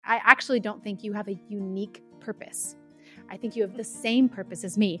I actually don't think you have a unique purpose. I think you have the same purpose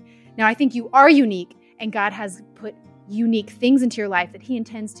as me. Now, I think you are unique, and God has put unique things into your life that he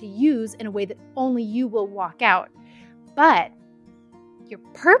intends to use in a way that only you will walk out. But your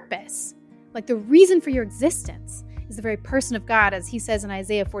purpose, like the reason for your existence, is the very person of God. As he says in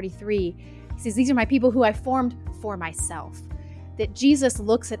Isaiah 43, he says, these are my people who I formed for myself. That Jesus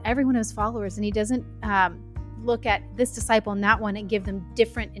looks at every one of his followers, and he doesn't look at this disciple and that one and give them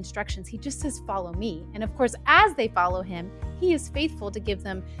different instructions. He just says, follow me. And of course, as they follow him, he is faithful to give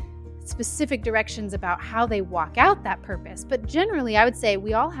them specific directions about how they walk out that purpose. But generally, I would say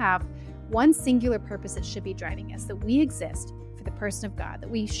we all have one singular purpose that should be driving us, that we exist for the person of God, that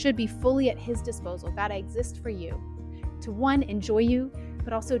we should be fully at his disposal. God, I exist for you, to one, enjoy you,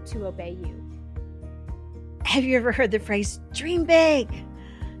 but also to obey you. Have you ever heard the phrase, dream big,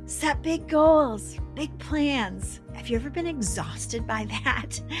 set big goals, big plans? Have you ever been exhausted by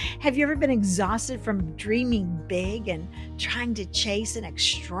that? Have you ever been exhausted from dreaming big and trying to chase an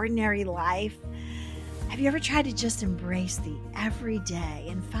extraordinary life? Have you ever tried to just embrace the everyday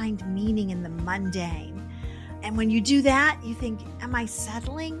and find meaning in the mundane? And when you do that, you think, am I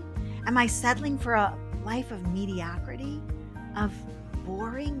settling? Am I settling for a life of mediocrity, of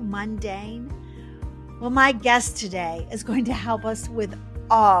boring, mundane? Well, my guest today is going to help us with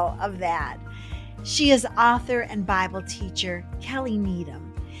all of that. She is author and Bible teacher Kelly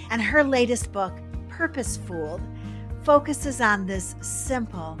Needham, and her latest book, Purposefooled, focuses on this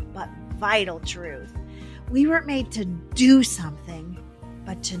simple but vital truth. We weren't made to do something,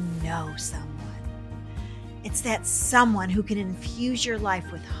 but to know someone. It's that someone who can infuse your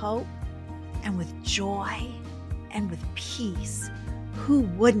life with hope and with joy and with peace. Who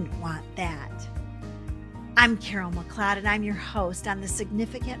wouldn't want that? I'm Carol McLeod, and I'm your host on the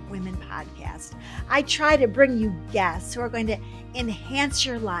Significant Women podcast. I try to bring you guests who are going to enhance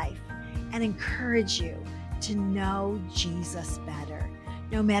your life and encourage you to know Jesus better.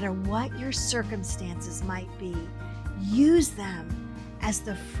 No matter what your circumstances might be, use them as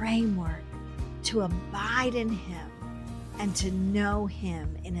the framework to abide in him and to know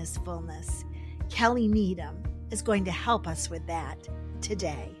him in his fullness. Kelly Needham is going to help us with that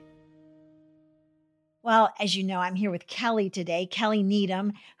today. Well, as you know, I'm here with Kelly today, Kelly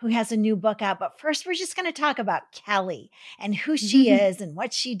Needham, who has a new book out. But first, we're just going to talk about Kelly and who she is and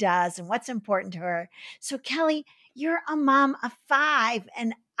what she does and what's important to her. So, Kelly, you're a mom of 5,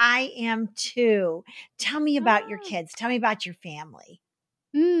 and I am too. Tell me about your kids. Tell me about your family.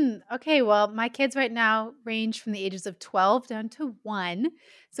 Okay, well, my kids right now range from the ages of 12 down to 1.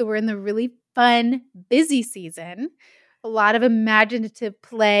 So we're in the really fun, busy season. A lot of imaginative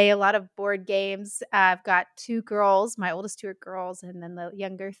play, a lot of board games. I've got 2 girls. My oldest 2 are girls, and then the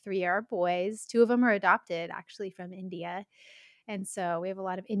younger 3 are boys. 2 of them are adopted, actually, from India. And so we have a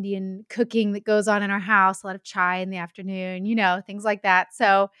lot of Indian cooking that goes on in our house, a lot of chai in the afternoon, things like that.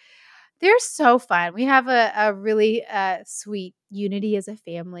 So they're so fun. We have a really sweet unity as a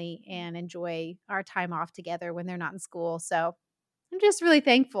family and enjoy our time off together when they're not in school. So I'm just really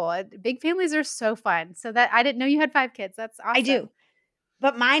thankful. Big families are so fun. So that I didn't know you had 5 kids. That's awesome. I do.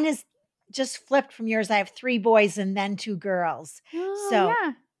 But mine is just flipped from yours. I have 3 boys and then 2 girls. Oh, So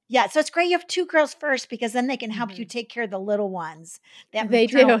yeah. so it's great you have 2 girls first, because then they can help you take care of the little ones. That They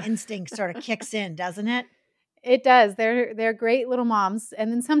maternal do. instinct sort of kicks in, doesn't it? It does. They're great little moms.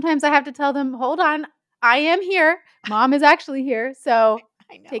 And then sometimes I have to tell them, hold on, I am here. Mom is actually here. So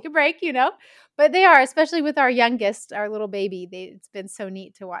I know. take a break, But they are, especially with our youngest, our little baby. It's been so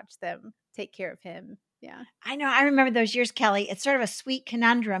neat to watch them take care of him. Yeah. I know. I remember those years, Kelly. It's sort of a sweet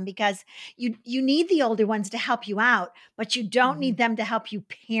conundrum, because you need the older ones to help you out, but you don't need them to help you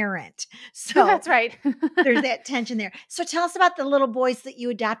parent. So That's right. there's that tension there. So tell us about the little boys that you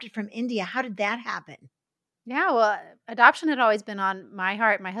adopted from India. How did that happen? Yeah, well, adoption had always been on my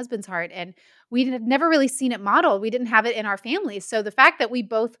heart, my husband's heart, and we had never really seen it modeled. We didn't have it in our family. So the fact that we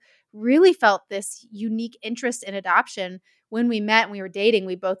both really felt this unique interest in adoption when we met and we were dating,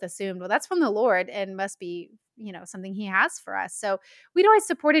 we both assumed, well, that's from the Lord and must be, something he has for us. So we'd always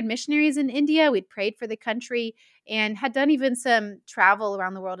supported missionaries in India. We'd prayed for the country and had done even some travel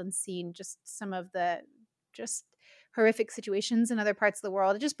around the world and seen just some of the just horrific situations in other parts of the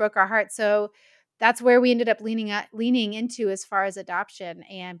world. It just broke our heart. So that's where we ended up leaning into as far as adoption.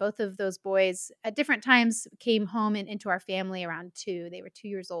 And both of those boys at different times came home and into our family around 2. They were 2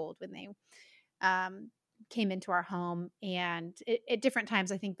 years old when they came into our home. And at different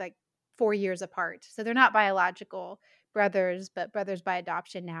times, I think like 4 years apart. So they're not biological brothers, but brothers by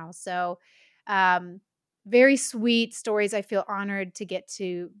adoption now. So very sweet stories. I feel honored to get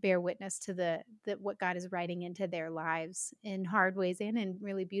to bear witness to the what God is writing into their lives in hard ways and in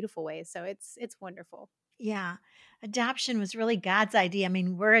really beautiful ways. So it's wonderful. Yeah. Adoption was really God's idea. I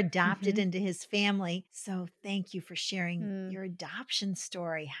mean, we're adopted Mhm. into his family. So thank you for sharing Mm. your adoption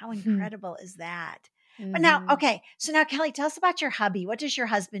story. How incredible is that? But now, Mhm. okay. So now, Kelly, tell us about your hubby. What does your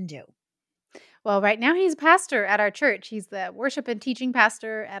husband do? Well, right now he's a pastor at our church. He's the worship and teaching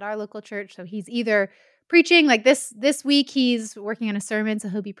pastor at our local church. So he's either preaching like this week he's working on a sermon, so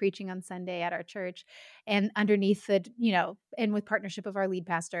he'll be preaching on Sunday at our church and underneath the, and with partnership of our lead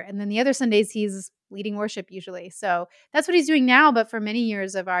pastor. And then the other Sundays he's leading worship usually. So that's what he's doing now, but for many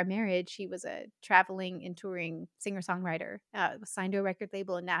years of our marriage, he was a traveling and touring singer-songwriter. Was signed to a record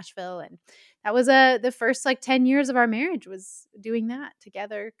label in Nashville, and that was the first like 10 years of our marriage was doing that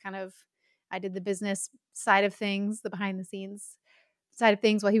together, kind of. I did the business side of things, the behind the scenes side of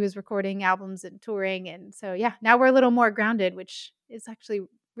things while he was recording albums and touring. And so, yeah, now we're a little more grounded, which is actually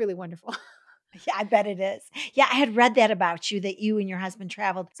really wonderful. Yeah, I bet it is. Yeah, I had read that about you, that you and your husband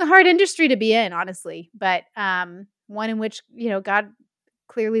traveled. It's a hard industry to be in, honestly, but one in which, God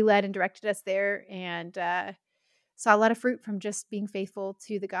clearly led and directed us there and saw a lot of fruit from just being faithful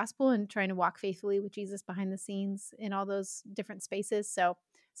to the gospel and trying to walk faithfully with Jesus behind the scenes in all those different spaces. So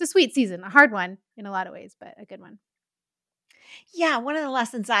it's a sweet season, a hard one in a lot of ways, but a good one. Yeah, one of the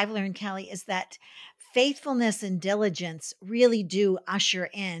lessons I've learned, Kelly, is that faithfulness and diligence really do usher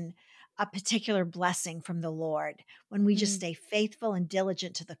in a particular blessing from the Lord. When we just Mm. stay faithful and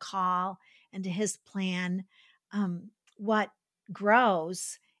diligent to the call and to his plan, what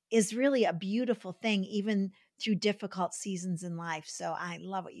grows is really a beautiful thing, even through difficult seasons in life. So I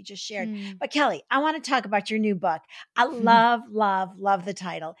love what you just shared. Mm. But Kelly, I want to talk about your new book. I love, love, love the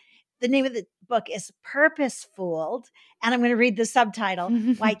title. The name of the book is Purposeful, and I'm going to read the subtitle: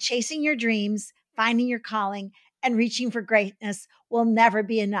 Why Chasing Your Dreams, Finding Your Calling, and Reaching for Greatness Will Never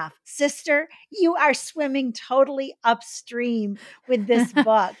Be Enough. Sister, you are swimming totally upstream with this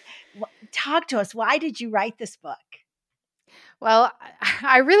book. Talk to us. Why did you write this book? Well,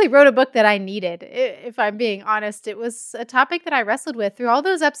 I really wrote a book that I needed, if I'm being honest. It was a topic that I wrestled with through all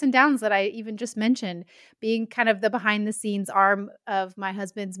those ups and downs that I even just mentioned, being kind of the behind the scenes arm of my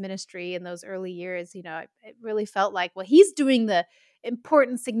husband's ministry in those early years. It really felt like, well, he's doing the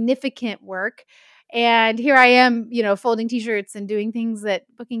important, significant work. And here I am, folding t-shirts and doing things that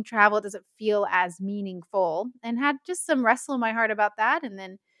booking travel doesn't feel as meaningful, and had just some wrestle in my heart about that. And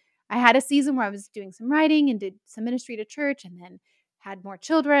then I had a season where I was doing some writing and did some ministry to church, and then had more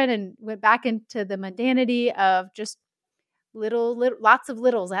children and went back into the mundanity of just little lots of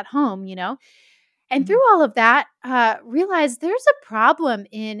littles at home. And Mhm. through all of that, realized there's a problem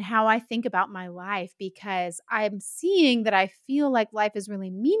in how I think about my life, because I'm seeing that I feel like life is really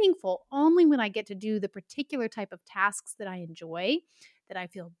meaningful only when I get to do the particular type of tasks that I enjoy, that I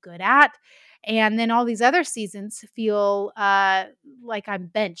feel good at. And then all these other seasons feel like I'm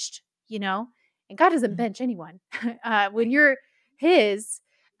benched. And God doesn't Mhm. bench anyone. When Right. you're His,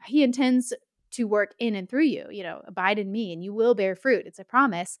 He intends to work in and through you, abide in me and you will bear fruit. It's a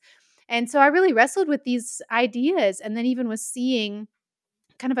promise. And so I really wrestled with these ideas, and then even was seeing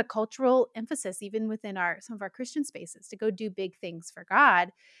kind of a cultural emphasis even within some of our Christian spaces to go do big things for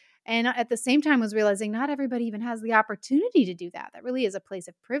God. And at the same time was realizing not everybody even has the opportunity to do that. That really is a place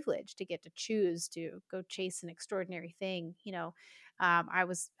of privilege to get to choose to go chase an extraordinary thing. I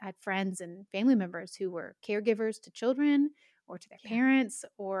had friends and family members who were caregivers to children or to their Yeah. parents,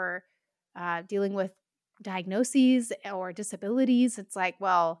 or dealing with diagnoses or disabilities. It's like,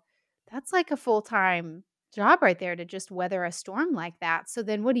 well, that's like a full-time job right there to just weather a storm like that. So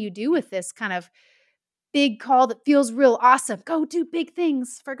then what do you do Yeah. with this kind of big call that feels real awesome? Go do big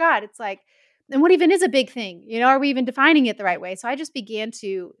things for God. It's like, and what even is a big thing? Are we even defining it the right way? So I just began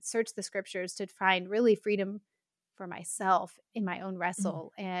to search the scriptures to find really freedom for myself in my own Mhm.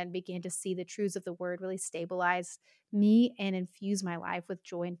 wrestle, and began to see the truths of the word really stabilize me and infuse my life with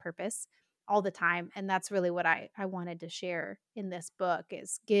joy and purpose all the time. And that's really what I wanted to share in this book,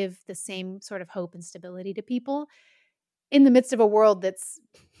 is give the same sort of hope and stability to people in the midst of a world that's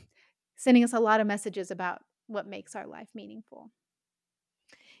sending us a lot of messages about what makes our life meaningful.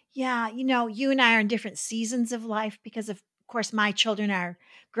 Yeah, you and I are in different seasons of life because, of course, my children are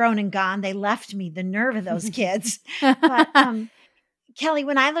grown and gone. They left me, the nerve of those kids. But Kelly,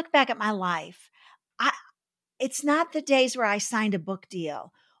 when I look back at my life, I it's not the days where I signed a book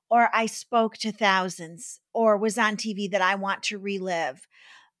deal or I spoke to thousands or was on TV that I want to relive.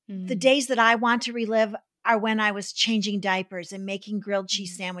 The Mm. days that I want to relive are when I was changing diapers and making grilled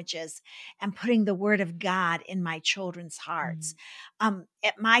cheese sandwiches and putting the word of God in my children's hearts.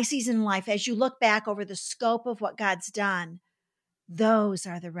 At my season in life, as you look back over the scope of what God's done, those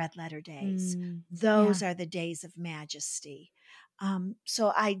are the red letter days. Yeah. Those are the days of majesty.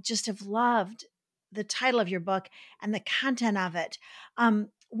 So I just have loved the title of your book and the content of it.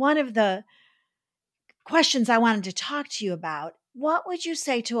 One of the questions I wanted to talk to you about, what would you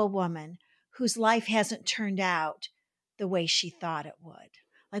say to a woman whose life hasn't turned out the way she thought it would?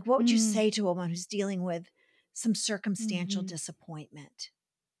 Like, what would you Mm. say to a woman who's dealing with some circumstantial Mhm. disappointment?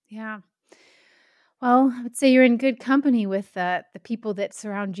 Yeah. Well, I would say you're in good company with the people that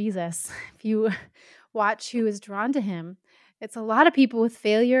surround Jesus. If you watch who is drawn to him, it's a lot of people with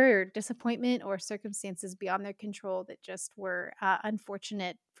failure or disappointment or circumstances beyond their control that just were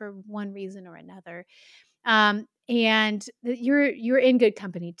unfortunate for one reason or another. You're in good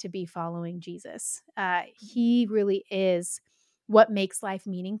company to be following Jesus. He really is what makes life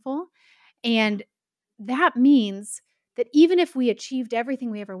meaningful, Yeah, and that means that even if we achieved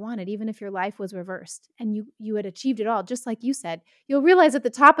everything we ever wanted, even if your life was reversed and you had achieved it all, just like you said, you'll realize at the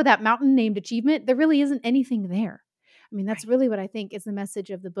top of that mountain named achievement, there really isn't anything there. I mean, that's right. really what I think is the message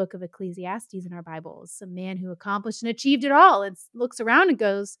of the book of Ecclesiastes in our Bibles. A man who accomplished and achieved it all and looks around and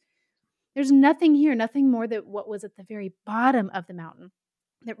goes, there's nothing here, nothing more than what was at the very bottom of the mountain.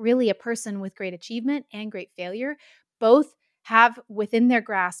 That really a person with great achievement and great failure both have within their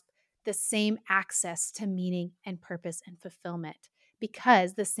grasp the same access to meaning and purpose and fulfillment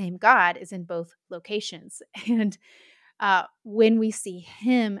because the same God is in both locations. And when we see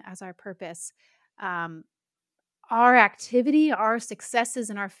Him as our purpose, um, our activity, our successes,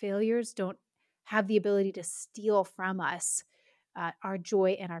 and our failures don't have the ability to steal from us our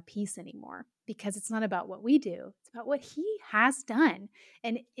joy and our peace anymore because it's not about what we do. It's about what He has done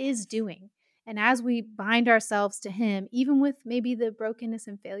and is doing. And as we bind ourselves to Him, even with maybe the brokenness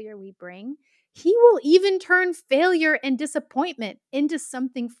and failure we bring, He will even turn failure and disappointment into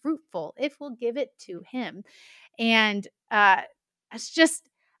something fruitful if we'll give it to Him. And it's just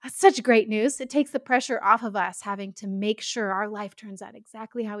that's such great news. It takes the pressure off of us having to make sure our life turns out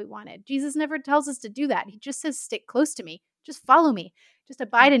exactly how we wanted. Jesus never tells us to do that. He just says, stick close to me. Just follow me. Just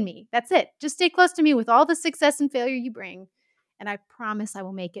abide in me. That's it. Just stay close to me with all the success and failure you bring. And I promise I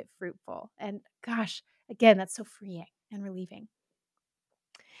will make it fruitful. And gosh, again, that's so freeing and relieving.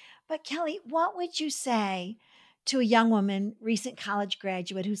 But Kelly, what would you say to a young woman, recent college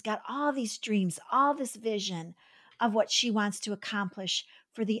graduate, who's got all these dreams, all this vision of what she wants to accomplish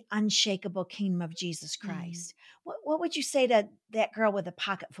for the unshakable kingdom of Jesus Mm. Christ? What would you say to that girl with a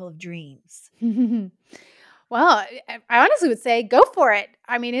pocket full of dreams? Well, I honestly would say go for it.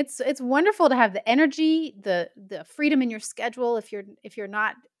 I mean, it's wonderful to have the energy, the freedom in your schedule if you're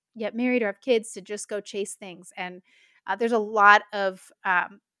not yet married or have kids to just go chase things. And there's a lot of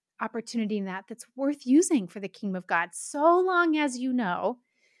opportunity in that's worth using for the kingdom of God, so long as you know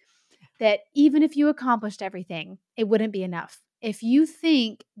that even if you accomplished everything, it wouldn't be enough. If you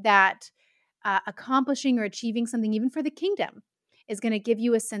think that accomplishing or achieving something, even for the kingdom, is going to give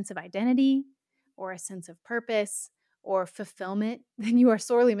you a sense of identity or a sense of purpose or fulfillment, then you are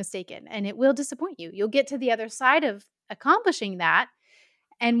sorely mistaken and it will disappoint you. You'll get to the other side of accomplishing that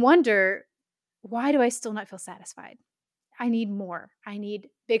and wonder, why do I still not feel satisfied? I need more. I need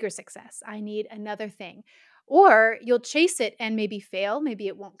bigger success. I need another thing. Or you'll chase it and maybe fail. Maybe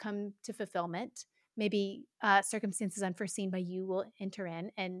it won't come to fulfillment. Maybe circumstances unforeseen by you will enter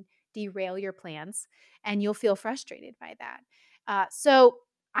in and derail your plans, and you'll feel frustrated by that. So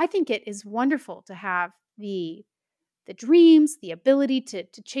I think it is wonderful to have the dreams, the ability to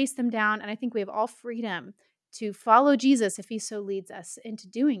chase them down, and I think we have all freedom to follow Jesus if He so leads us into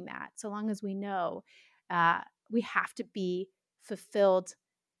doing that. So long as we know uh, we have to be fulfilled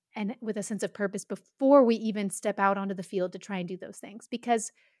and with a sense of purpose before we even step out onto the field to try and do those things,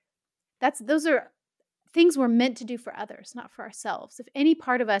 because those are things we're meant to do for others, not for ourselves. If any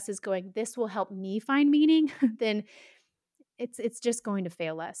part of us is going, this will help me find meaning, then it's just going to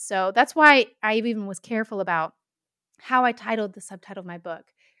fail us. So that's why I even was careful about how I titled the subtitle of my book.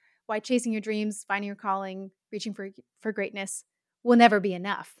 Why chasing your dreams, finding your calling, reaching for greatness will never be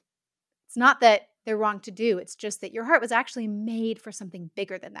enough. It's not that they're wrong to do. It's just that your heart was actually made for something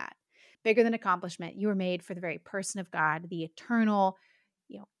bigger than that, bigger than accomplishment. You were made for the very person of God, the eternal,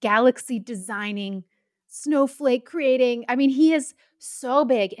 galaxy designing, snowflake creating. I mean, He is so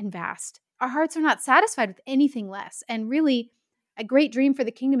big and vast. Our hearts are not satisfied with anything less. And really, a great dream for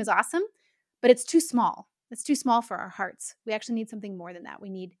the kingdom is awesome, but it's too small. It's too small for our hearts. We actually need something more than that. We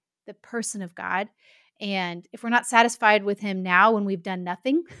need the person of God. And if we're not satisfied with Him now when we've done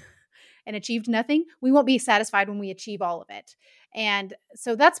nothing, and achieved nothing, we won't be satisfied when we achieve all of it. And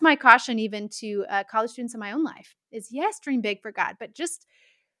so that's my caution even to college students in my own life is yes, dream big for God, but just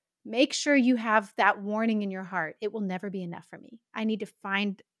make sure you have that warning in your heart. It will never be enough for me. I need to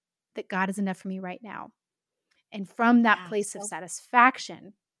find that God is enough for me right now. And from that Yeah. place of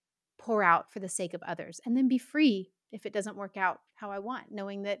satisfaction, pour out for the sake of others, and then be free if it doesn't work out how I want,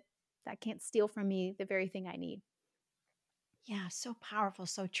 knowing that that can't steal from me the very thing I need. Yeah, so powerful,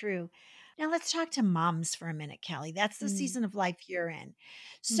 so true. Now let's talk to moms for a minute, Kelly. That's the Mm. season of life you're in. Mm-hmm.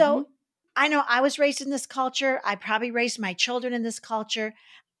 So I know I was raised in this culture. I probably raised my children in this culture.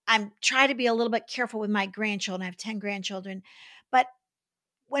 I'm trying to be a little bit careful with my grandchildren. I have 10 grandchildren. But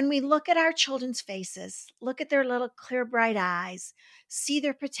when we look at our children's faces, look at their little clear, bright eyes, see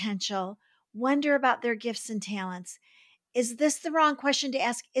their potential, wonder about their gifts and talents, is this the wrong question to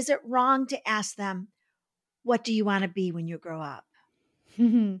ask? Is it wrong to ask them, what do you want to be when you grow up?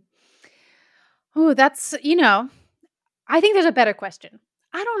 Oh, that's, I think there's a better question.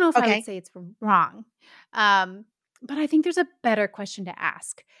 I don't know if I would Okay. say it's wrong, um, but I think there's a better question to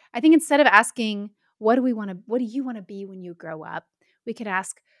ask. I think instead of asking, what do you want to be when you grow up? We could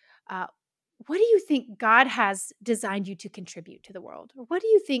ask, uh, what do you think God has designed you to contribute to the world? Or what do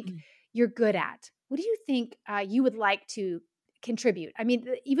you think Mm. you're good at? What do you think you would like to contribute? I mean,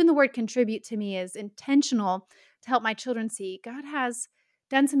 even the word contribute to me is intentional to help my children see God has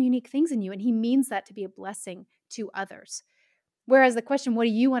done some unique things in you, and He means that to be a blessing to others. Whereas the question, what do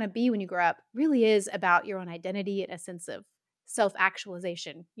you want to be when you grow up, really is about your own identity and a sense of self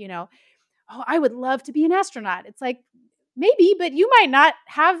actualization. Oh, I would love to be an astronaut. It's like, maybe, but you might not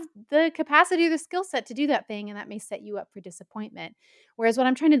have the capacity or the skill set to do that thing, and that may set you up for disappointment. Whereas what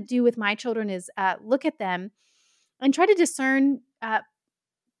I'm trying to do with my children is look at them and try to discern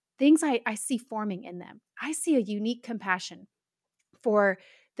things I see forming in them. I see a unique compassion for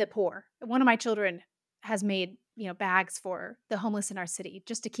the poor. One of my children has made, bags for the homeless in our city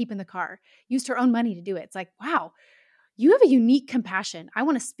just to keep in the car, used her own money to do it. It's like, wow, you have a unique compassion. I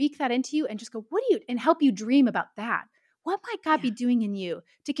want to speak that into you and just go, and help you dream about that. What might God Yeah. be doing in you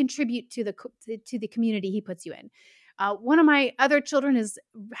to contribute to the community He puts you in? One of my other children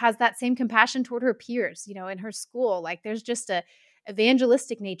has that same compassion toward her peers, in her school. Like there's just a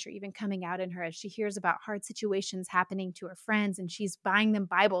evangelistic nature even coming out in her as she hears about hard situations happening to her friends and she's buying them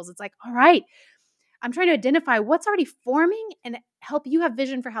Bibles. It's like, all right, I'm trying to identify what's already forming and help you have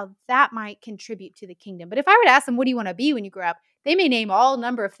vision for how that might contribute to the kingdom. But if I were to ask them, what do you want to be when you grow up? They may name all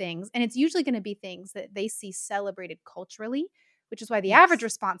number of things. And it's usually going to be things that they see celebrated culturally, which is why the average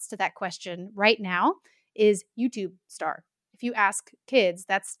Yes. response to that question right now is YouTube star. If you ask kids,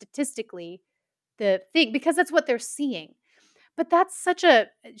 that's statistically the thing, because that's what they're seeing. But that's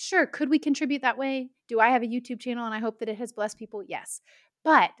sure, could we contribute that way? Do I have a YouTube channel and I hope that it has blessed people? Yes.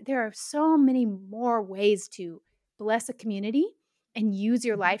 But there are so many more ways to bless a community and use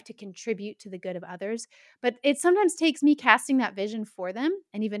your Mhm. life to contribute to the good of others. But it sometimes takes me casting that vision for them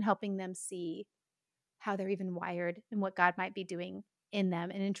and even helping them see how they're even wired and what God might be doing in them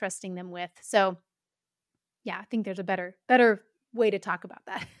and entrusting them with. So, yeah, I think there's a better way to talk about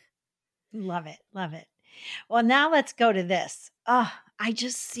that. Love it. Love it. Well, now let's go to this. Oh, I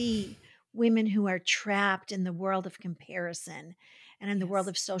just see women who are trapped in the world of comparison and in the world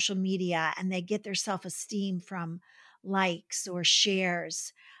Yes. of social media, and they get their self esteem from likes or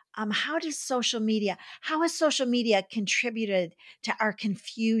shares. How has social media contributed to our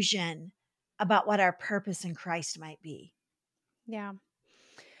confusion about what our purpose in Christ might be? Yeah.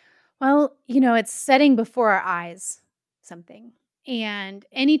 Well, it's setting before our eyes something. And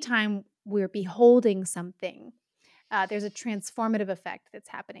anytime we're beholding something, there's a transformative effect that's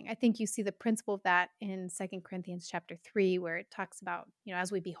happening. I think you see the principle of that in 2 Corinthians chapter 3, where it talks about,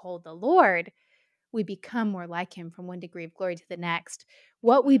 as we behold the Lord, we become more like Him from one degree of glory to the next.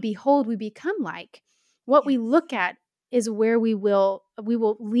 What we behold, we become like. What we Yes. look at is where we will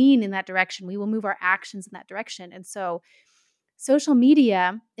lean in that direction. We will move our actions in that direction. And so social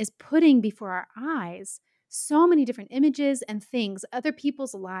media is putting before our eyes so many different images and things, other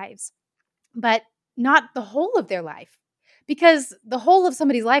people's lives, but not the whole of their life. Because the whole of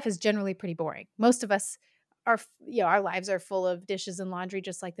somebody's life is generally pretty boring. Most of us our lives are full of dishes and laundry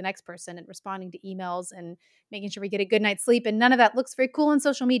just like the next person and responding to emails and making sure we get a good night's sleep. And none of that looks very cool on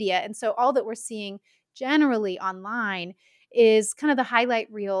social media. And so all that we're seeing generally online is kind of the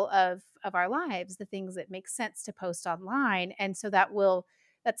highlight reel of our lives, the things that make sense to post online. And so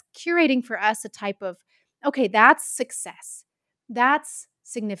that's curating for us a type of, okay, that's success. That's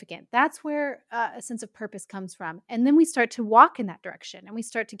significant. That's where a sense of purpose comes from. And then we start to walk in that direction, and we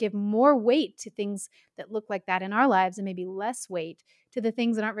start to give more weight to things that look like that in our lives, and maybe less weight to the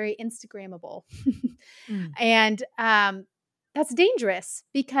things that aren't very Instagrammable. Mm. And that's dangerous,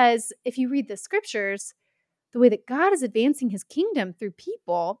 because if you read the scriptures, the way that God is advancing his kingdom through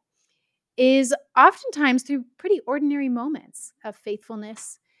people is oftentimes through pretty ordinary moments of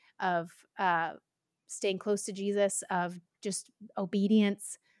faithfulness, of staying close to Jesus, of just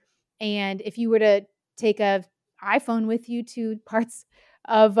obedience. And if you were to take a iPhone with you to parts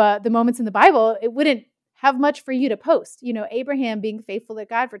of the moments in the Bible, it wouldn't have much for you to post. You know, Abraham being faithful to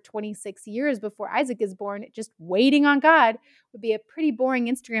God for 26 years before Isaac is born, just waiting on God, would be a pretty boring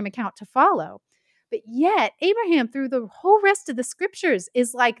Instagram account to follow. But yet, Abraham, through the whole rest of the scriptures,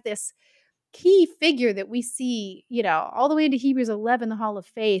 is like this key figure that we see, you know, all the way into Hebrews 11, the Hall of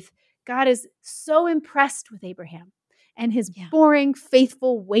Faith. God is so impressed with Abraham and his Yeah. boring,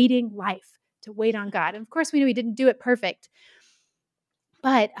 faithful, waiting life to wait on God. And of course, we know he didn't do it perfect.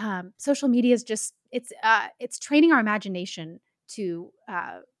 But social media is just, it's training our imagination to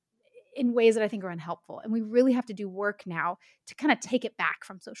in ways that I think are unhelpful. And we really have to do work now to kind of take it back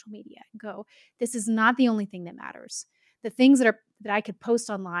from social media and go, this is not the only thing that matters. The things that I could post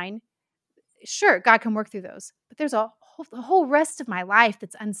online, sure, God can work through those, but there's the whole rest of my life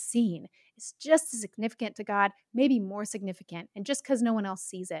that's unseen. It's just as significant to God, maybe more significant. And just because no one else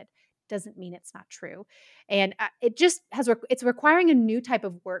sees it doesn't mean it's not true. And it just it's requiring a new type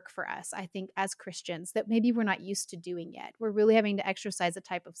of work for us, I think, as Christians, that maybe we're not used to doing yet. We're really having to exercise a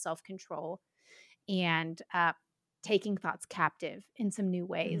type of self-control and taking thoughts captive in some new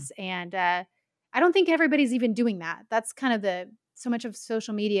ways. And I don't think everybody's even doing that. That's kind of so much of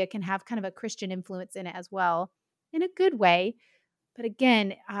social media can have kind of a Christian influence in it as well, in a good way. But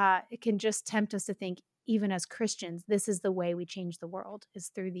again, it can just tempt us to think, even as Christians, this is the way we change the world, is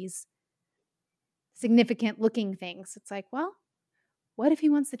through these significant looking things. It's like, well, what if he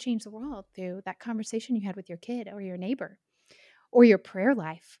wants to change the world through that conversation you had with your kid or your neighbor, or your prayer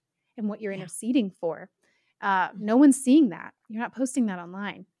life and what you're interceding for? No one's seeing that. You're not posting that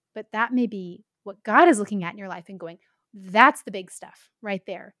online, but that may be what God is looking at in your life and going, that's the big stuff right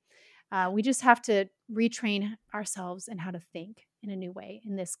there. We just have to retrain ourselves in how to think in a new way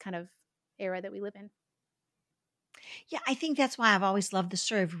in this kind of era that we live in. Yeah, I think that's why I've always loved the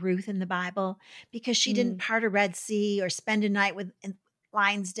story of Ruth in the Bible, because she didn't part a Red Sea or spend a night in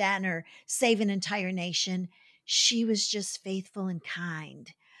lion's den or save an entire nation. She was just faithful and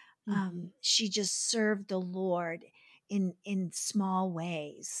kind. Mm-hmm. She just served the Lord in small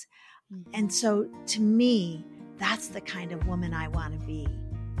ways. Mm-hmm. And so to me, that's the kind of woman I want to be.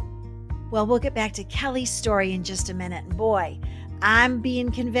 Well, we'll get back to Kelly's story in just a minute. And boy, I'm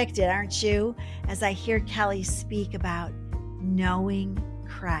being convicted, aren't you? As I hear Kelly speak about knowing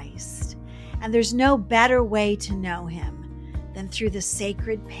Christ. And there's no better way to know him than through the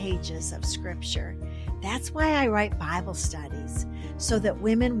sacred pages of Scripture. That's why I write Bible studies, so that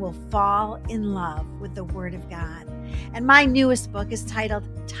women will fall in love with the Word of God. And my newest book is titled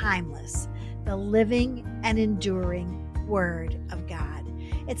Timeless, the Living and Enduring Word of God.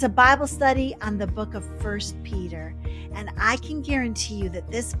 It's a Bible study on the book of 1 Peter. And I can guarantee you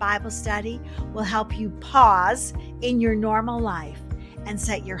that this Bible study will help you pause in your normal life and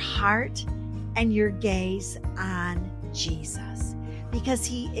set your heart and your gaze on Jesus, because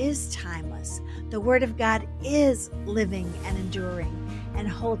he is timeless. The Word of God is living and enduring and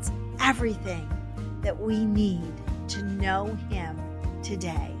holds everything that we need to know him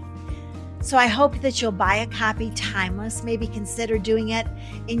today. So I hope that you'll buy a copy, Timeless. Maybe consider doing it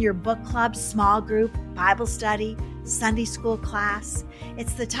in your book club, small group, Bible study, Sunday school class.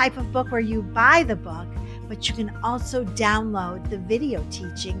 It's the type of book where you buy the book, but you can also download the video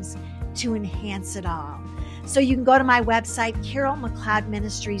teachings to enhance it all. So you can go to my website,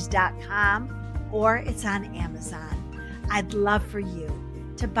 carolmcleodministries.com, or it's on Amazon. I'd love for you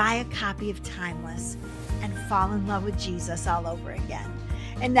to buy a copy of Timeless and fall in love with Jesus all over again.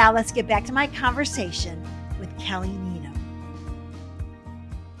 And now let's get back to my conversation with Kelly Needham.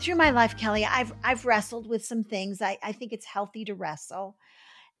 Through my life, Kelly, I've wrestled with some things. I think it's healthy to wrestle.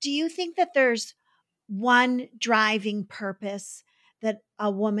 Do you think that there's one driving purpose that a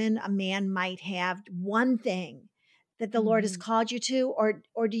woman, a man might have, one thing that the Lord has called you to?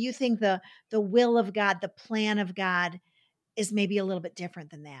 Or do you think the will of God, the plan of God is maybe a little bit different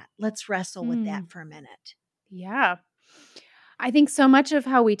than that? Let's wrestle with that for a minute. Yeah. I think so much of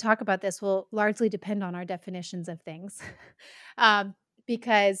how we talk about this will largely depend on our definitions of things.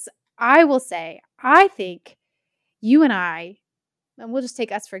 Because I will say, I think you and I, and we'll just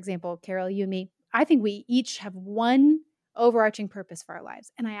take us, for example, Carol, you and me, I think we each have one overarching purpose for our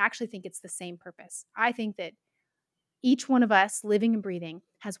lives. And I actually think it's the same purpose. I think that each one of us living and breathing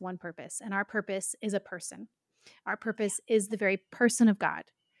has one purpose, and our purpose is a person. Our purpose is the very person of God.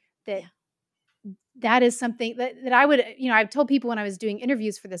 That Yeah. that is something that I would, I've told people when I was doing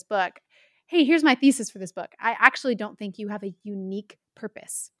interviews for this book, hey, here's my thesis for this book. I actually don't think you have a unique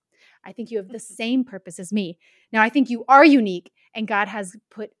purpose. I think you have the same purpose as me. Now, I think you are unique, and God has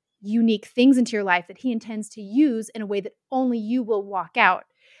put unique things into your life that he intends to use in a way that only you will walk out.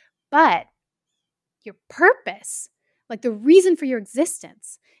 But your purpose, like the reason for your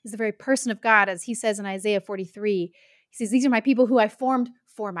existence, is the very person of God. As he says in Isaiah 43, he says, these are my people who I formed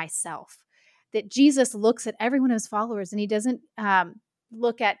for myself. That Jesus looks at every one of his followers, and he doesn't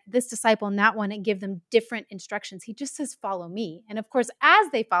look at this disciple and that one and give them different instructions. He just says, follow me. And of course, as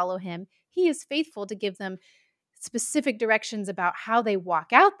they follow him, he is faithful to give them specific directions about how they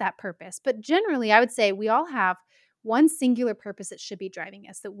walk out that purpose. But generally, I would say we all have one singular purpose that should be driving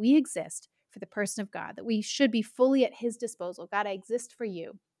us, that we exist for the person of God, that we should be fully at his disposal. God, I exist for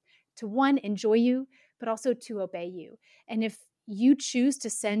you, to one, enjoy you, but also to obey you. And if you choose to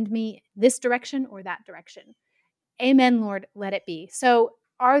send me this direction or that direction, amen, Lord, let it be. So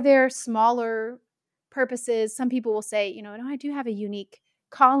are there smaller purposes? Some people will say, no, I do have a unique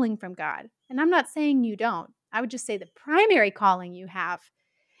calling from God. And I'm not saying you don't. I would just say the primary calling you have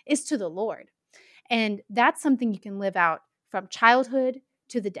is to the Lord. And that's something you can live out from childhood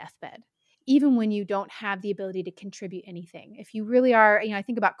to the deathbed, even when you don't have the ability to contribute anything. If you really are, I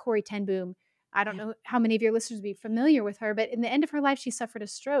think about Corrie ten Boom. I don't know how many of your listeners would be familiar with her, but in the end of her life, she suffered a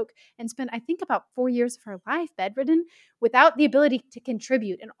stroke and spent, I think, about 4 years of her life bedridden without the ability to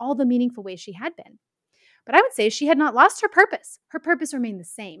contribute in all the meaningful ways she had been. But I would say she had not lost her purpose. Her purpose remained the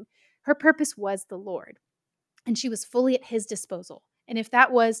same. Her purpose was the Lord, and she was fully at his disposal. And if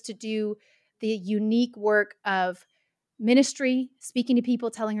that was to do the unique work of ministry, speaking to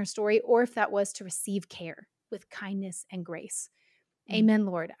people, telling her story, or if that was to receive care with kindness and grace. Amen,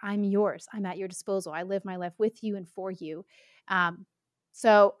 Lord. I'm yours. I'm at your disposal. I live my life with you and for you.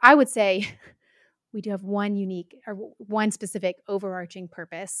 So I would say we do have one unique or one specific overarching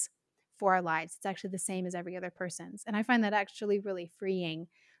purpose for our lives. It's actually the same as every other person's. And I find that actually really freeing,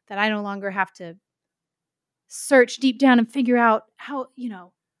 that I no longer have to search deep down and figure out how,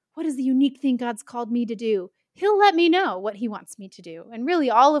 what is the unique thing God's called me to do? He'll let me know what he wants me to do. And really,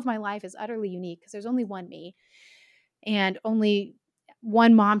 all of my life is utterly unique because there's only one me and only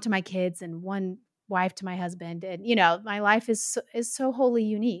one mom to my kids and one wife to my husband. And, my life is so wholly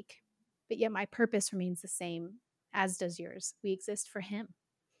unique, but yet my purpose remains the same, as does yours. We exist for him.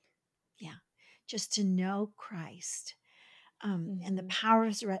 Yeah. Just to know Christ. And the power of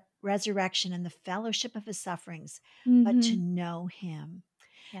his resurrection and the fellowship of his sufferings, but to know him.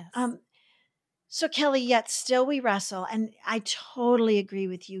 Yes. So Kelly, yet still we wrestle, and I totally agree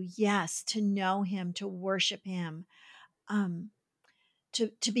with you. Yes, to know him, to worship him,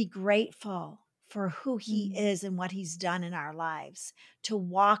 to be grateful for who he is and what he's done in our lives, to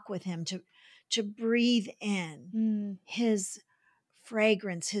walk with him, to breathe in his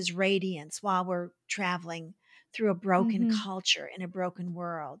fragrance, his radiance while we're traveling through a broken culture in a broken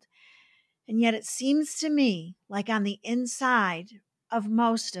world. And yet it seems to me like on the inside of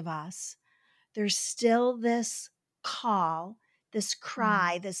most of us, there's still this call, this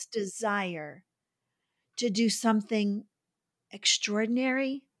cry, this desire to do something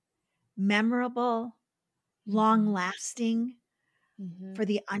extraordinary, memorable, long-lasting for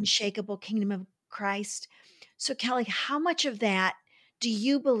the unshakable kingdom of Christ. So Kelly, how much of that do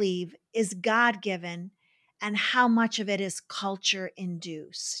you believe is God-given, and how much of it is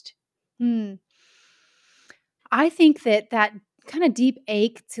culture-induced? I think that kind of deep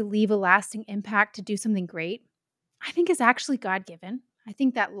ache to leave a lasting impact, to do something great, I think is actually God-given. I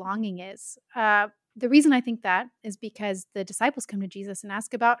think that longing is. The reason I think that is because the disciples come to Jesus and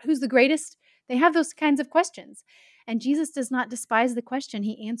ask about who's the greatest. They have those kinds of questions. And Jesus does not despise the question.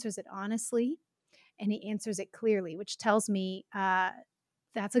 He answers it honestly, and he answers it clearly, which tells me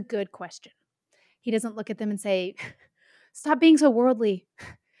that's a good question. He doesn't look at them and say, stop being so worldly.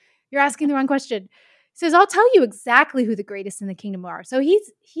 You're asking the wrong question. He says, I'll tell you exactly who the greatest in the kingdom are. So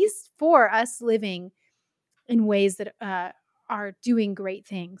he's for us living in ways that are doing great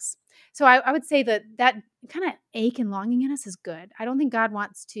things. So I would say that kind of ache and longing in us is good. I don't think God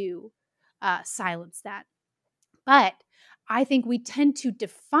wants to silence that. But I think we tend to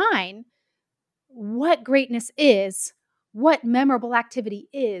define what greatness is, what memorable activity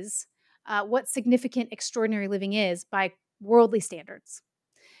is, what significant, extraordinary living is by worldly standards.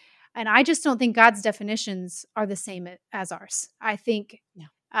 And I just don't think God's definitions are the same as ours. I think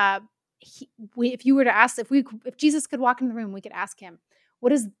if you were to ask, if Jesus could walk in the room, we could ask him,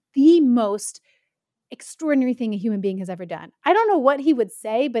 what is the most extraordinary thing a human being has ever done? I don't know what he would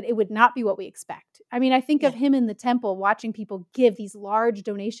say, but it would not be what we expect. I mean, I think Yeah. of him in the temple watching people give these large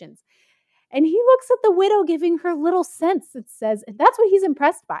donations. And he looks at the widow giving her little cents, it says, and that's what he's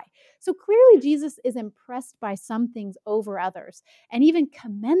impressed by. So clearly, Jesus is impressed by some things over others and even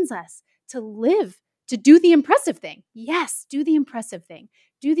commends us to live, to do the impressive thing. Yes, do the impressive thing,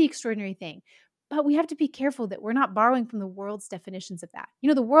 do the extraordinary thing. But we have to be careful that we're not borrowing from the world's definitions of that. You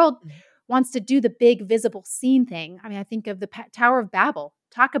know, the world Mhm. wants to do the big visible scene thing. I mean, I think of the Tower of Babel.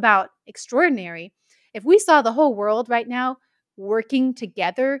 Talk about extraordinary. If we saw the whole world right now working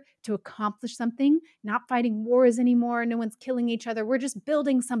together to accomplish something, not fighting wars anymore, no one's killing each other, we're just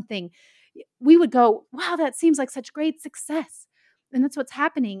building something, we would go, wow, that seems like such great success. And that's what's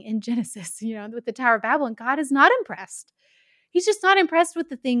happening in Genesis, you know, with the Tower of Babel. And God is not impressed. He's just not impressed with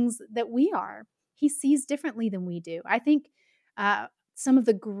the things that we are. He sees differently than we do. I think some of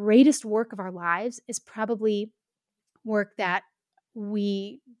the greatest work of our lives is probably work that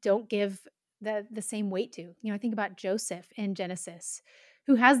we don't give the same weight to. You know, I think about Joseph in Genesis,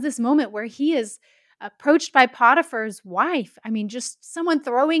 who has this moment where he is approached by Potiphar's wife. I mean, just someone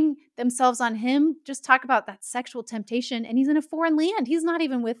throwing themselves on him. Just talk about that sexual temptation. And he's in a foreign land. He's not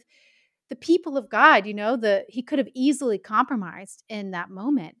even with the people of God. You know, he could have easily compromised in that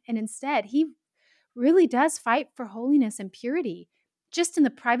moment. And instead, he really does fight for holiness and purity just in the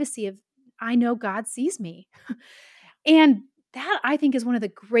privacy of, I know God sees me. And that, I think, is one of the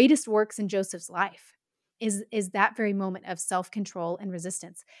greatest works in Joseph's life, is that very moment of self-control and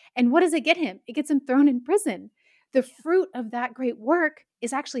resistance. And what does it get him? It gets him thrown in prison. The fruit of that great work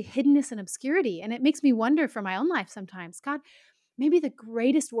is actually hiddenness and obscurity. And it makes me wonder for my own life sometimes, God, maybe the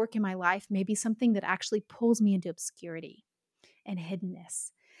greatest work in my life may be something that actually pulls me into obscurity and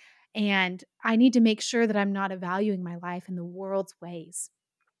hiddenness. And I need to make sure that I'm not evaluating my life in the world's ways.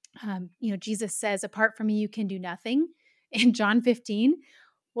 You know, Jesus says, apart from me, you can do nothing in John 15.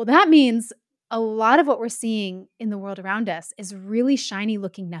 Well, that means a lot of what we're seeing in the world around us is really shiny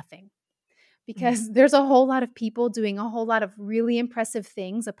looking nothing, because there's a whole lot of people doing a whole lot of really impressive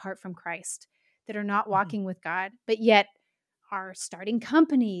things apart from Christ that are not Mhm. walking with God, but yet are starting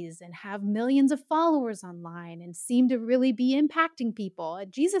companies and have millions of followers online and seem to really be impacting people.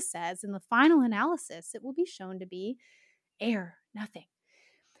 And Jesus says in the final analysis, it will be shown to be air, nothing.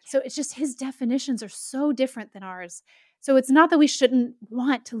 So it's just his definitions are so different than ours. So it's not that we shouldn't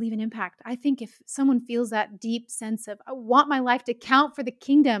want to leave an impact. I think if someone feels that deep sense of, I want my life to count for the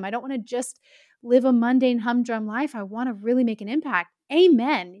kingdom, I don't want to just live a mundane humdrum life, I want to really make an impact.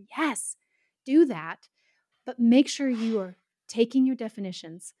 Amen. Yes, do that. But make sure you are taking your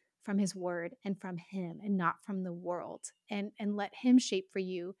definitions from his word and from him and not from the world, and let him shape for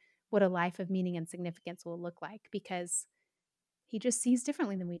you what a life of meaning and significance will look like, because he just sees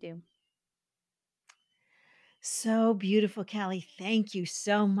differently than we do. So beautiful, Kelly. Thank you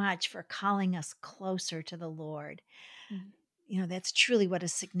so much for calling us closer to the Lord. Mm. That's truly what a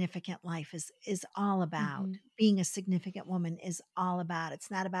significant life is all about. Mm-hmm. Being a significant woman is all about.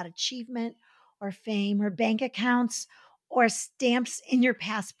 It's not about achievement or fame or bank accounts or stamps in your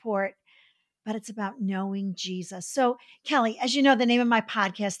passport, but it's about knowing Jesus. So, Kelly, as you know, the name of my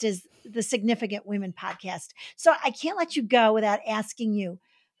podcast is the Significant Women Podcast. So I can't let you go without asking you,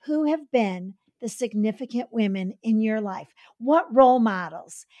 who have been the significant women in your life? What role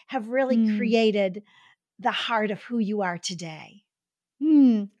models have really Mm. created the heart of who you are today?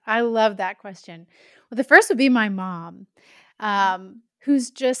 I love that question. Well, the first would be my mom,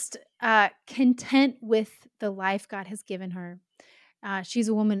 who's just content with the life God has given her. She's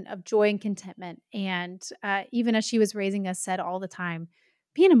a woman of joy and contentment. And even as she was raising us, said all the time,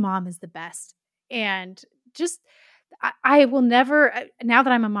 being a mom is the best. And just, I will never, now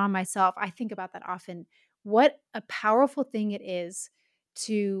that I'm a mom myself, I think about that often. What a powerful thing it is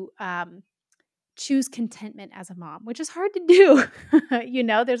to choose contentment as a mom, which is hard to do. You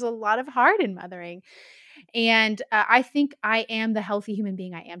know, there's a lot of heart in mothering. And I think I am the healthy human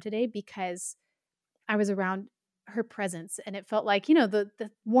being I am today because I was around her presence, and it felt like, you know, the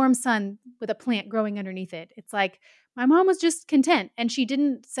warm sun with a plant growing underneath it. It's like my mom was just content, and she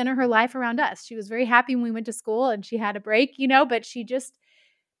didn't center her life around us. She was very happy when we went to school and she had a break, you know, but she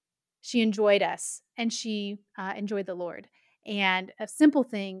enjoyed us, and she enjoyed the Lord. And a simple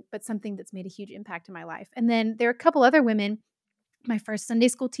thing, but something that's made a huge impact in my life. And then there are a couple other women. My first Sunday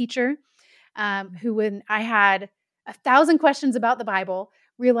school teacher, who, when I had 1,000 questions about the Bible,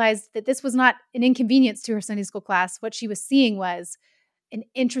 realized that this was not an inconvenience to her Sunday school class. What she was seeing was an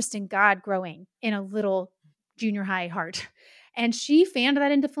interest in God growing in a little junior high heart. And she fanned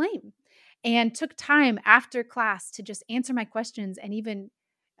that into flame. and took time after class to just answer my questions and even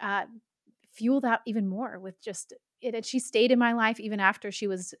uh, fuel that even more with just it. And she stayed in my life even after she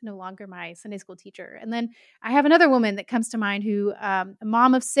was no longer my Sunday school teacher. And then I have another woman that comes to mind who, a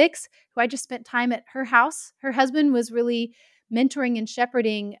mom of 6, who I just spent time at her house. Her husband was really mentoring and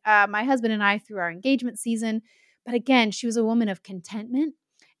shepherding my husband and I through our engagement season. But again, she was a woman of contentment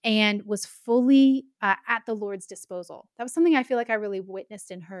and was fully at the Lord's disposal. That was something I feel like I really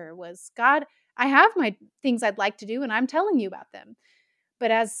witnessed in her was, God, I have my things I'd like to do and I'm telling you about them. But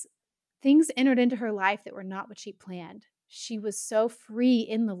as things entered into her life that were not what she planned, she was so free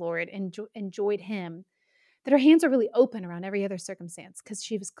in the Lord and enjoyed him that her hands are really open around every other circumstance because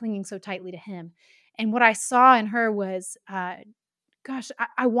she was clinging so tightly to him. And what I saw in her was, I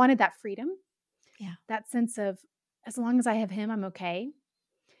wanted that freedom, that sense of, as long as I have him, I'm okay.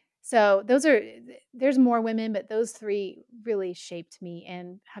 So there's more women, but those 3 really shaped me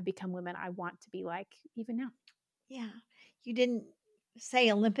and have become women I want to be like even now. Yeah. You didn't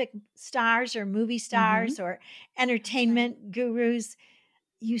say Olympic stars or movie Mm-hmm. stars or entertainment gurus.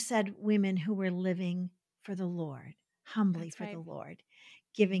 You said women who were living for the Lord, humbly That's for the right. Lord,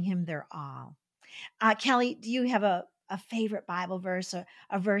 giving him their all. Kelly, do you have a favorite Bible verse,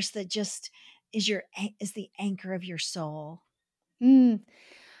 a verse that just is the anchor of your soul?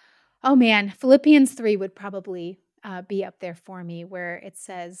 Oh man, Philippians 3 would probably be up there for me, where it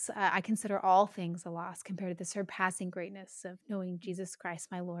says, I consider all things a loss compared to the surpassing greatness of knowing Jesus Christ,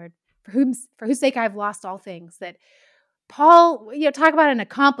 my Lord, for whose sake I've lost all things. That Paul, talk about an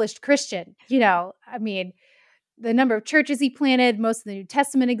accomplished Christian. I mean, the number of churches he planted, most of the New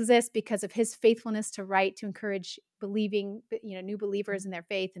Testament exists because of his faithfulness to write, to encourage believing, new believers in their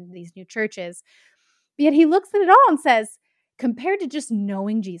faith in these new churches. But yet he looks at it all and says, compared to just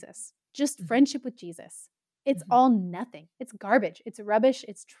knowing Jesus, just friendship with Jesus, it's all nothing. It's garbage. It's rubbish.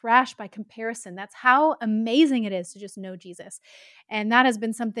 It's trash by comparison. That's how amazing it is to just know Jesus. And that has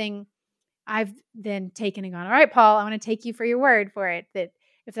been something I've then taken and gone, all right, Paul, I want to take you for your word for it, that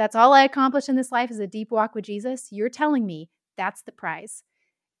if that's all I accomplish in this life is a deep walk with Jesus, you're telling me that's the prize.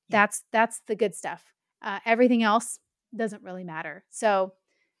 Yeah. That's the good stuff. Everything else doesn't really matter. So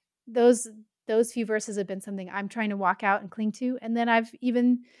those few verses have been something I'm trying to walk out and cling to. And then I've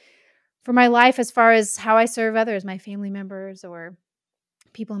even, for my life, as far as how I serve others, my family members or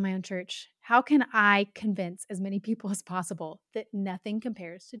people in my own church, how can I convince as many people as possible that nothing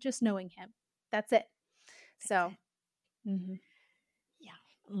compares to just knowing him? That's it. So, mhm. Yeah,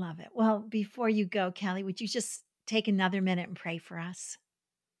 love it. Well, before you go, Kelly, would you just take another minute and pray for us?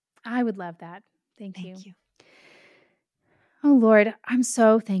 I would love that. Thank you. Thank you. Oh, Lord, I'm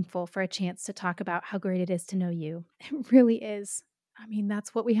so thankful for a chance to talk about how great it is to know you. It really is. I mean,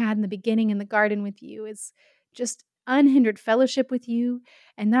 that's what we had in the beginning in the garden with you, is just unhindered fellowship with you.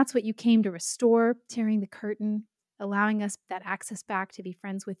 And that's what you came to restore, tearing the curtain, allowing us that access back to be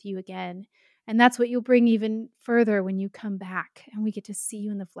friends with you again. And that's what you'll bring even further when you come back and we get to see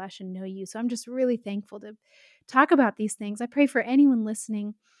you in the flesh and know you. So I'm just really thankful to talk about these things. I pray for anyone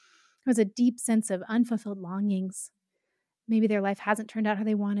listening who has a deep sense of unfulfilled longings. Maybe their life hasn't turned out how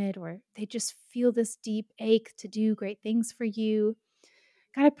they wanted, or they just feel this deep ache to do great things for you.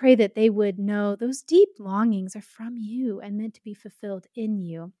 God, I pray that they would know those deep longings are from you and meant to be fulfilled in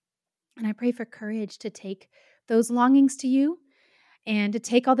you. And I pray for courage to take those longings to you and to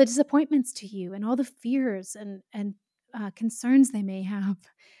take all the disappointments to you and all the fears and concerns they may have.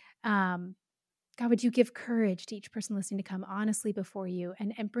 Um, God, would you give courage to each person listening to come honestly before you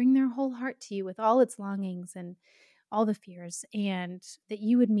and bring their whole heart to you with all its longings and all the fears, and that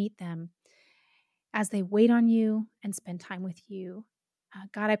you would meet them as they wait on you and spend time with you.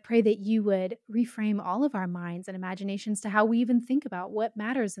 God, I pray that you would reframe all of our minds and imaginations to how we even think about what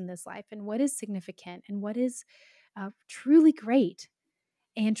matters in this life and what is significant and what is truly great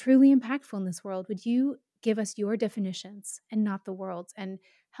and truly impactful in this world. Would you give us your definitions and not the world's, and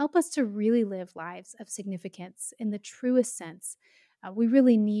help us to really live lives of significance in the truest sense? We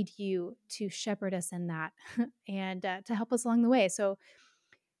really need you to shepherd us in that and to help us along the way. So,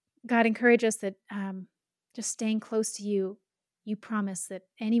 God, encourage us that just staying close to you, you promise that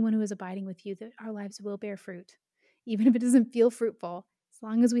anyone who is abiding with you, that our lives will bear fruit, even if it doesn't feel fruitful. As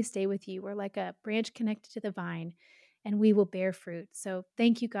long as we stay with you, we're like a branch connected to the vine, and we will bear fruit. So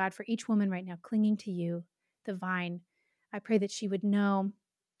thank you, God, for each woman right now clinging to you, the vine. I pray that she would know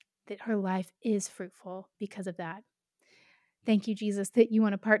that her life is fruitful because of that. Thank you, Jesus, that you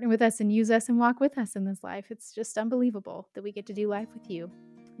want to partner with us and use us and walk with us in this life. It's just unbelievable that we get to do life with you.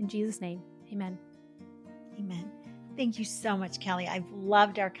 In Jesus' name, amen. Amen. Thank you so much, Kelly. I've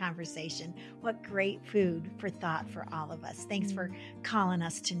loved our conversation. What great food for thought for all of us. Thanks for calling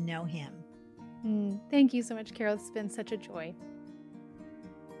us to know him. Thank you so much, Carol. It's been such a joy.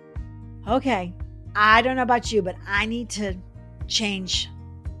 Okay, I don't know about you, but I need to change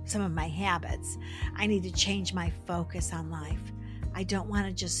some of my habits. I need to change my focus on life. I don't want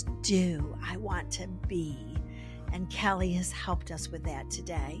to just do, I want to be. And Kelly has helped us with that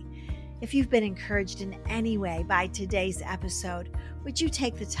today. If you've been encouraged in any way by today's episode, would you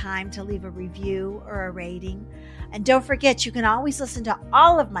take the time to leave a review or a rating? And don't forget, you can always listen to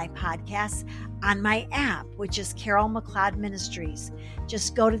all of my podcasts on my app, which is Carol McLeod Ministries.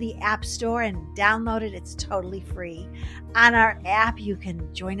 Just go to the App Store and download it. It's totally free. On our app, you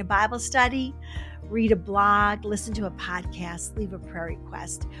can join a Bible study, read a blog, listen to a podcast, leave a prayer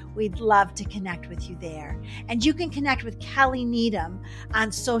request. We'd love to connect with you there. And you can connect with Kelly Needham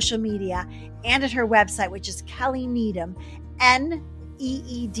on social media and at her website, which is Kelly Needham, NEEDHAM.com.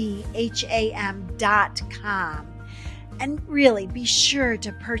 And really be sure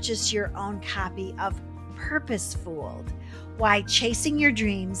to purchase your own copy of Purposefooled: Why Chasing Your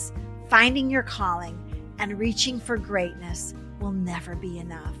Dreams, Finding Your Calling, and Reaching for Greatness Will Never Be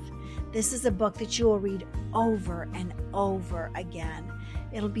Enough. This is a book that you will read over and over again.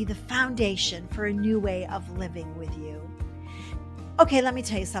 It'll be the foundation for a new way of living with you. Okay, let me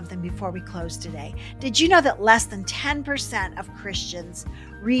tell you something before we close today. Did you know that less than 10% of Christians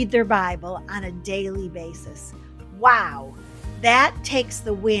read their Bible on a daily basis? Wow, that takes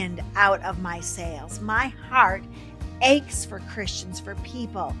the wind out of my sails. My heart aches for Christians, for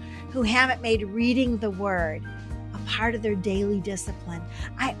people who haven't made reading the Word a part of their daily discipline.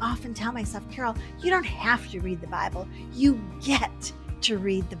 I often tell myself, Carol, you don't have to read the Bible. You get to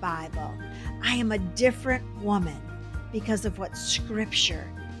read the Bible. I am a different woman because of what Scripture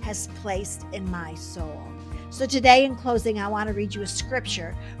has placed in my soul. So today, in closing, I want to read you a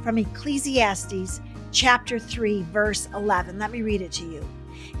scripture from Ecclesiastes chapter 3, verse 11. Let me read it to you.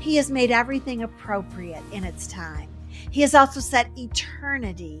 He has made everything appropriate in its time. He has also set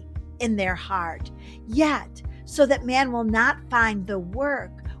eternity in their heart, yet so that man will not find the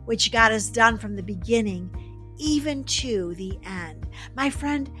work which God has done from the beginning, even to the end. My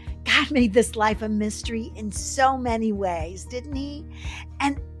friend, God made this life a mystery in so many ways, didn't he?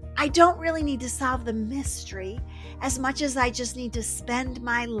 And I don't really need to solve the mystery as much as I just need to spend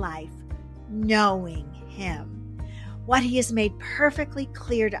my life knowing him. What he has made perfectly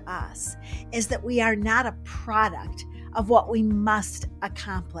clear to us is that we are not a product of what we must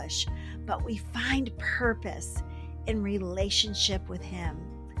accomplish, but we find purpose in relationship with him.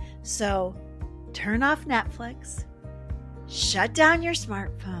 So turn off Netflix, shut down your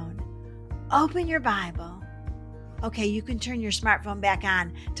smartphone, open your Bible. Okay, you can turn your smartphone back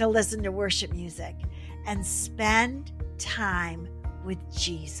on to listen to worship music and spend time with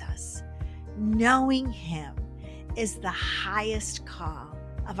Jesus. Knowing him is the highest call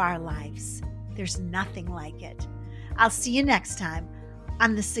of our lives. There's nothing like it. I'll see you next time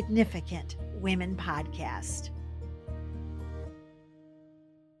on the Significant Women Podcast.